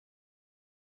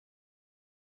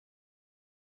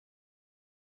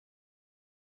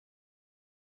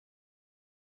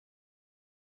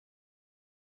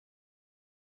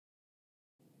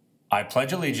I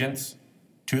pledge allegiance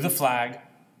to the flag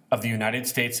of the United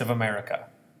States of America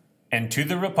and to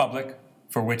the republic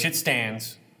for which it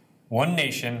stands, one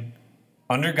nation,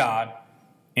 under God,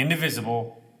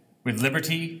 indivisible, with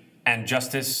liberty and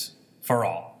justice for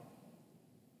all.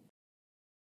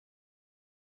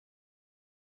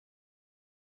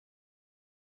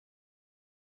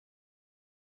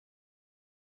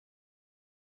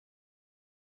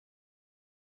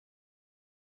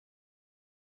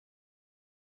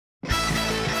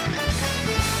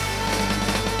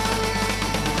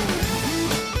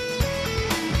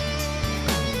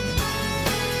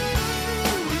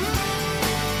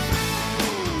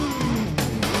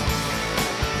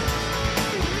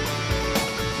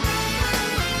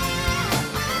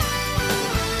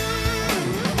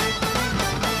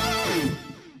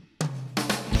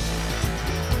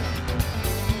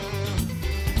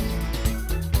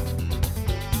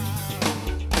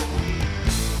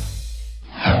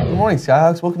 Good morning,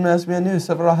 Skyhawks. Welcome to SBN News,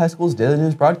 Silverado High School's daily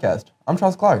news broadcast. I'm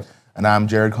Charles Clark. And I'm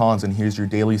Jared Collins, and here's your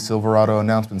daily Silverado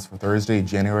announcements for Thursday,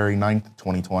 January 9th,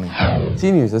 2020.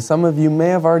 Seniors, as some of you may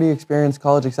have already experienced,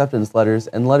 college acceptance letters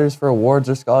and letters for awards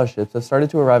or scholarships have started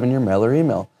to arrive in your mail or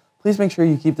email. Please make sure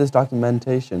you keep this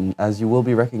documentation, as you will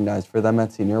be recognized for them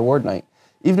at Senior Award Night.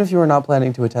 Even if you are not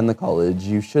planning to attend the college,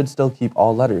 you should still keep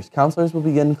all letters. Counselors will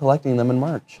begin collecting them in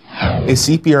March. A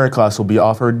CPR class will be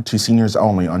offered to seniors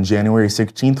only on January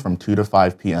 16th from 2 to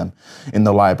 5 p.m. in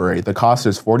the library. The cost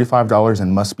is $45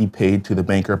 and must be paid to the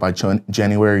banker by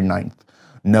January 9th.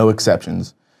 No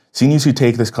exceptions. Seniors who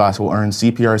take this class will earn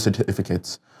CPR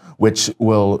certificates, which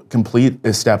will complete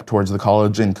a step towards the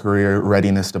college and career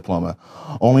readiness diploma.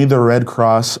 Only the Red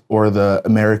Cross or the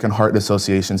American Heart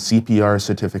Association CPR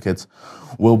certificates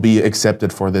will be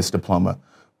accepted for this diploma.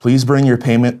 Please bring your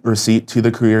payment receipt to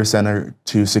the Career Center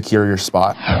to secure your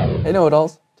spot. Hey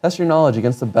know-it-alls, test your knowledge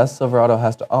against the best Silverado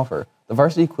has to offer. The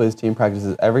varsity quiz team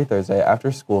practices every Thursday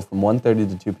after school from 1:30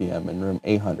 to 2 p.m. in room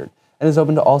 800 and is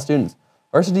open to all students.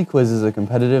 Varsity Quiz is a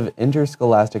competitive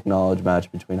interscholastic knowledge match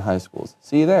between high schools.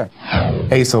 See you there.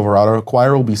 Hey Silverado,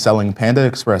 Choir will be selling Panda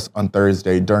Express on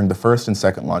Thursday during the first and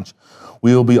second lunch.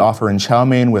 We will be offering chow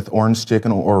mein with orange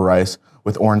chicken or rice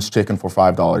with orange chicken for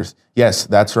 $5. Yes,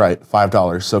 that's right,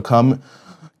 $5. So come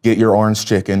get your orange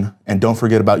chicken and don't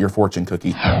forget about your fortune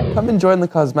cookie. Come and join the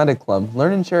Cosmetic Club.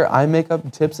 Learn and share eye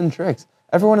makeup tips and tricks.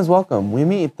 Everyone is welcome. We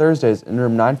meet Thursdays in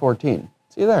room 914.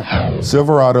 See you there.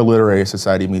 Silverado Literary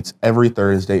Society meets every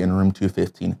Thursday in room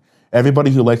 215.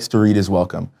 Everybody who likes to read is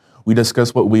welcome. We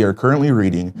discuss what we are currently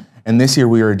reading, and this year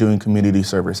we are doing community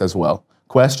service as well.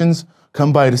 Questions?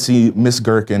 Come by to see Miss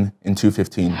Gherkin in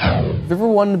 215. Have you ever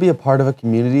wanted to be a part of a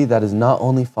community that is not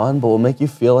only fun, but will make you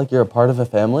feel like you're a part of a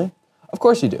family? Of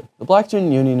course you do. The Black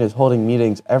Student Union is holding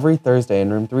meetings every Thursday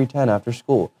in room 310 after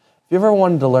school. If you ever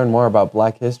wanted to learn more about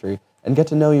Black history and get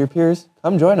to know your peers,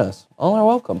 come join us. All are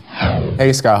welcome.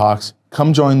 Hey Skyhawks,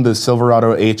 come join the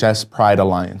Silverado HS Pride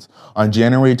Alliance on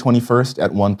January 21st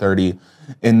at 1:30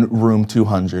 in room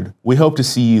 200. We hope to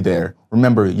see you there.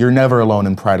 Remember, you're never alone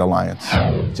in Pride Alliance.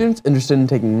 Students interested in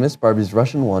taking Miss Barbie's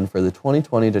Russian 1 for the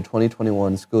 2020 to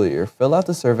 2021 school year, fill out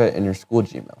the survey in your school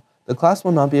Gmail. The class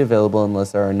will not be available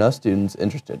unless there are enough students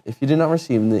interested. If you did not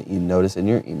receive the notice in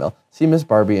your email, see Miss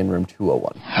Barbie in room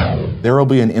 201. There will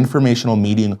be an informational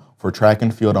meeting for track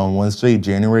and field on Wednesday,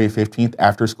 January 15th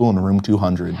after school in room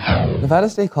 200. Nevada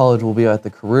State College will be at the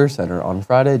Career Center on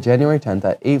Friday, January 10th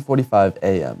at 8:45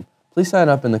 a.m. Please sign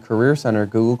up in the Career Center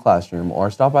Google Classroom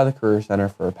or stop by the Career Center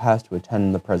for a pass to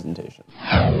attend the presentation.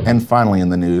 And finally in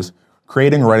the news,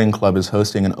 Creating Writing Club is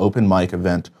hosting an open mic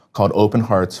event called Open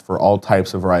Hearts for all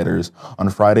types of writers on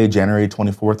Friday, January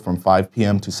 24th from 5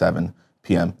 p.m. to 7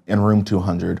 p.m. in room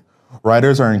 200.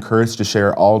 Writers are encouraged to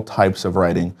share all types of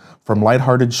writing, from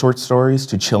lighthearted short stories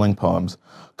to chilling poems.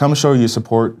 Come show your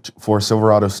support for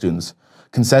Silverado students.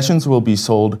 Concessions will be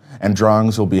sold and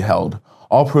drawings will be held.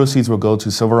 All proceeds will go to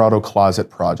Silverado Closet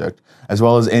Project, as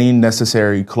well as any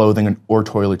necessary clothing or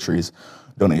toiletries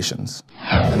donations.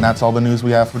 And that's all the news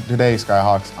we have for today,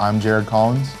 Skyhawks. I'm Jared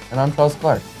Collins. And I'm Charles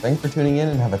Clark. Thanks for tuning in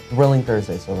and have a thrilling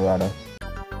Thursday, Silverado.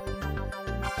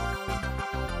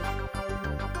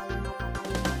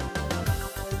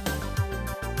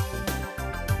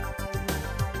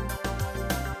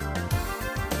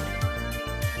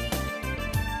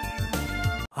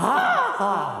 Ha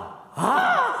ha!